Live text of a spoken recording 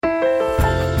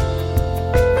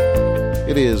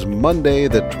It is Monday,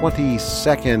 the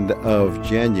 22nd of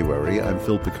January. I'm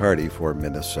Phil Picardi for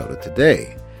Minnesota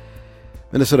Today.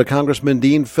 Minnesota Congressman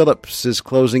Dean Phillips is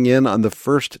closing in on the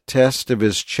first test of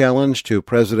his challenge to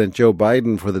President Joe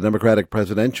Biden for the Democratic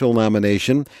presidential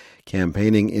nomination.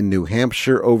 Campaigning in New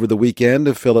Hampshire over the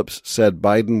weekend, Phillips said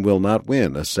Biden will not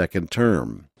win a second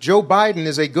term. Joe Biden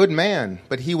is a good man,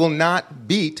 but he will not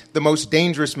beat the most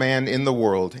dangerous man in the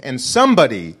world. And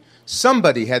somebody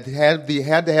had to have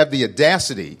the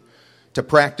audacity to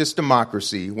practice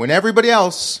democracy when everybody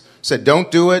else said,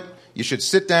 don't do it. You should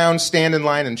sit down, stand in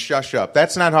line, and shush up.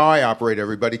 That's not how I operate,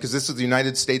 everybody, because this is the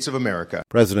United States of America.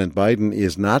 President Biden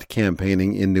is not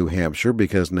campaigning in New Hampshire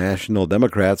because national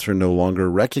Democrats are no longer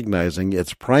recognizing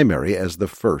its primary as the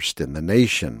first in the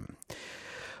nation.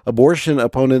 Abortion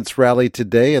opponents rallied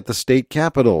today at the state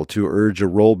capitol to urge a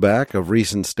rollback of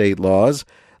recent state laws.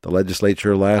 The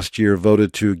legislature last year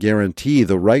voted to guarantee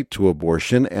the right to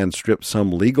abortion and strip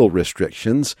some legal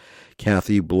restrictions.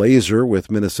 Kathy Blazer with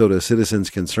Minnesota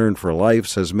Citizens Concerned for Life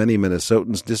says many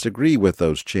Minnesotans disagree with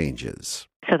those changes.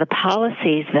 So the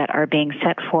policies that are being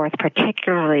set forth,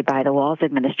 particularly by the Walz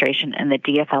administration and the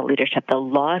DFL leadership, the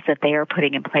laws that they are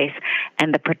putting in place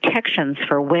and the protections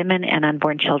for women and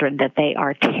unborn children that they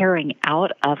are tearing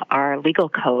out of our legal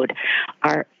code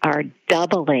are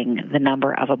doubling the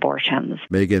number of abortions.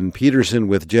 Megan Peterson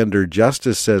with Gender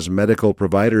Justice says medical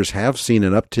providers have seen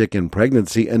an uptick in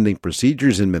pregnancy-ending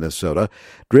procedures in Minnesota,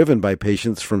 driven by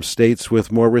patients from states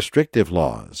with more restrictive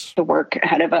laws. The work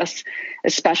ahead of us,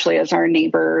 especially as our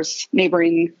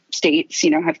neighboring states,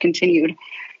 have continued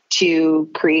to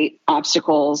create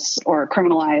obstacles or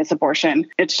criminalize abortion.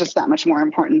 It's just that much more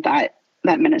important that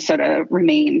Minnesota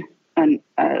remain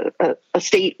a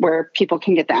state where people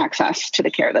can get the access to the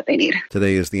care that they need.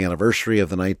 Today is the anniversary of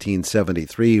the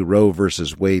 1973 Roe v.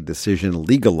 Wade decision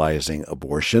legalizing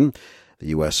abortion. The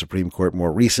U.S. Supreme Court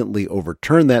more recently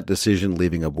overturned that decision,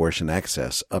 leaving abortion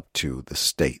access up to the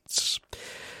states.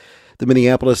 The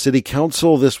Minneapolis City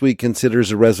Council this week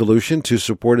considers a resolution to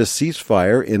support a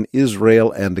ceasefire in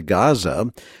Israel and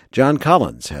Gaza. John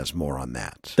Collins has more on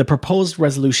that. The proposed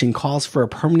resolution calls for a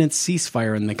permanent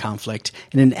ceasefire in the conflict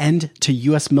and an end to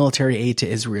U.S. military aid to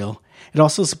Israel. It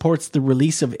also supports the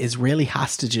release of Israeli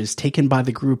hostages taken by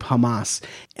the group Hamas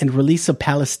and release of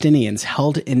Palestinians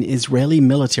held in Israeli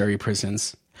military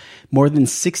prisons. More than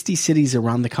 60 cities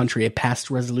around the country have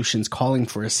passed resolutions calling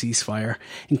for a ceasefire,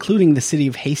 including the city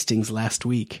of Hastings last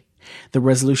week. The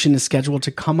resolution is scheduled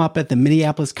to come up at the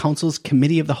Minneapolis Council's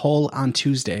Committee of the Whole on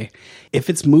Tuesday. If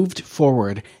it's moved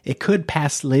forward, it could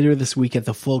pass later this week at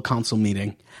the full council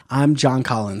meeting. I'm John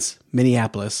Collins,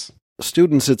 Minneapolis.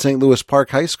 Students at St. Louis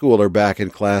Park High School are back in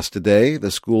class today.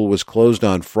 The school was closed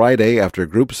on Friday after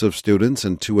groups of students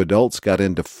and two adults got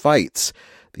into fights.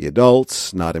 The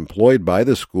adults, not employed by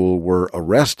the school, were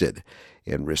arrested.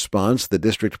 In response, the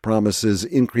district promises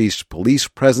increased police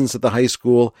presence at the high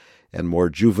school and more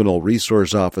juvenile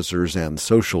resource officers and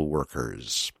social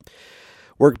workers.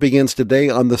 Work begins today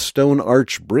on the Stone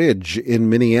Arch Bridge in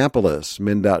Minneapolis.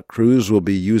 MnDOT crews will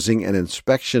be using an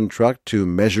inspection truck to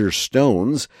measure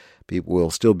stones. People will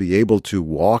still be able to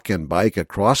walk and bike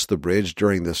across the bridge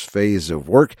during this phase of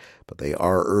work, but they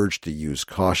are urged to use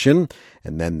caution.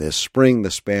 And then this spring,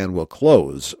 the span will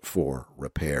close for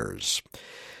repairs.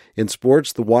 In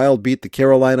sports, the Wild beat the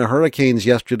Carolina Hurricanes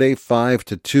yesterday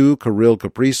 5-2. Kirill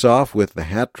Kaprizov with the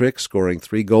hat trick, scoring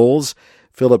 3 goals.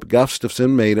 Philip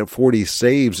Gustafson made 40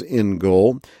 saves in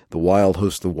goal. The Wild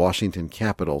host the Washington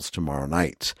Capitals tomorrow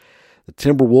night. The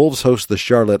Timberwolves host the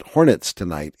Charlotte Hornets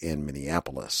tonight in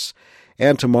Minneapolis.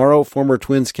 And tomorrow, former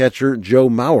Twins catcher Joe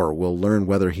Mauer will learn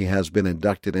whether he has been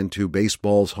inducted into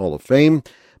baseball's Hall of Fame.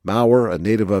 Mauer, a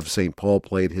native of St. Paul,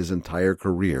 played his entire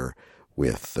career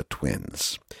with the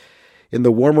Twins. In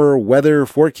the warmer weather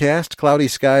forecast, cloudy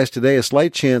skies today, a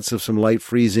slight chance of some light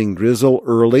freezing drizzle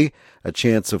early, a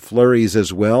chance of flurries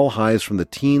as well, highs from the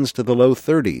teens to the low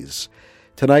 30s.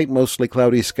 Tonight, mostly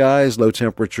cloudy skies, low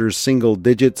temperatures single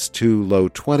digits to low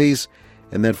 20s.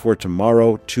 And then for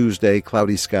tomorrow, Tuesday,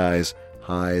 cloudy skies,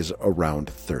 highs around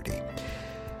 30.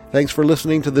 Thanks for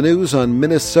listening to the news on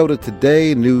Minnesota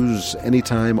Today. News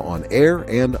anytime on air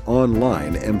and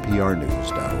online,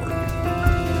 mprnews.com.